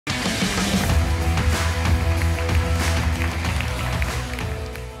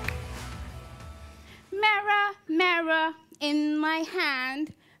In my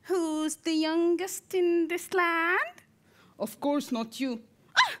hand, who's the youngest in this land? Of course not you.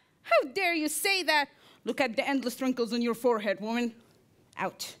 Ah, how dare you say that? Look at the endless wrinkles on your forehead, woman.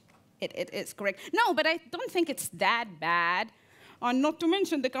 Ouch. It is correct. No, but I don't think it's that bad. Not to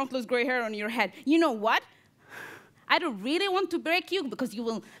mention the countless gray hair on your head. You know what? I don't really want to break you because you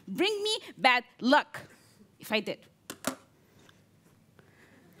will bring me bad luck if I did.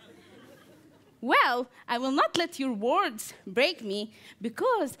 Well, I will not let your words break me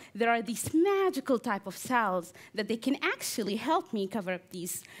because there are these magical type of cells that they can actually help me cover up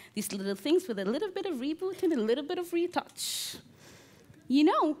these little things with a little bit of reboot and a little bit of retouch. You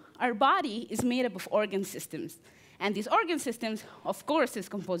know, our body is made up of organ systems. And these organ systems, of course, is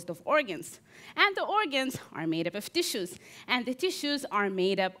composed of organs. And the organs are made up of tissues. And the tissues are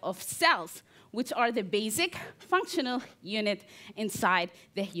made up of cells, which are the basic functional unit inside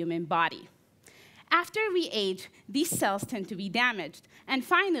the human body. After we age, these cells tend to be damaged and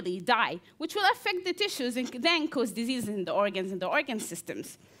finally die, which will affect the tissues and then cause diseases in the organs and the organ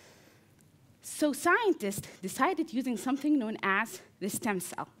systems. So scientists decided using something known as the stem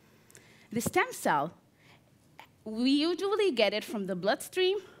cell. The stem cell, we usually get it from the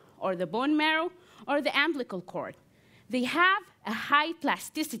bloodstream or the bone marrow or the umbilical cord. They have a high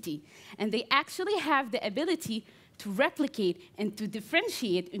plasticity, and they actually have the ability to replicate and to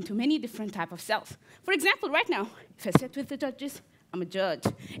differentiate into many different types of cells. For example, right now, if I sit with the judges, I'm a judge.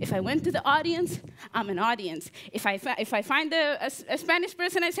 If I went to the audience, I'm an audience. If I find a Spanish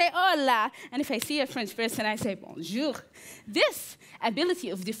person, I say hola. And if I see a French person, I say bonjour. This ability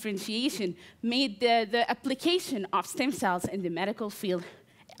of differentiation made the application of stem cells in the medical field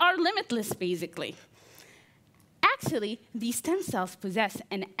are limitless, basically. Actually, these stem cells possess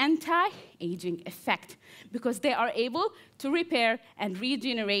an anti-aging effect because they are able to repair and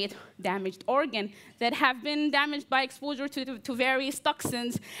regenerate damaged organs that have been damaged by exposure to various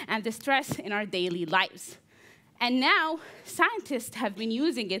toxins and the stress in our daily lives. And now, scientists have been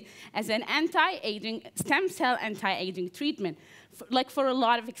using it as an anti-aging, stem cell anti-aging treatment, for a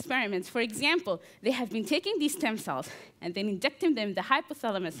lot of experiments. For example, they have been taking these stem cells and then injecting them in the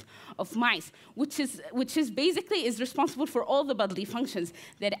hypothalamus of mice, which is basically responsible for all the bodily functions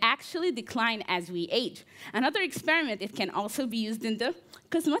that actually decline as we age. Another experiment, it can also be used in the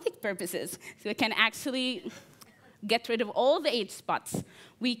cosmetic purposes. So it can actually get rid of all the age spots.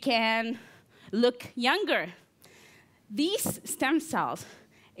 We can look younger. These stem cells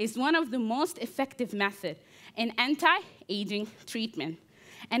is one of the most effective methods in anti-aging treatment.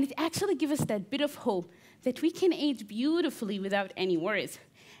 And it actually gives us that bit of hope that we can age beautifully without any worries.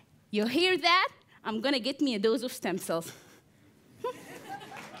 You hear that? I'm going to get me a dose of stem cells.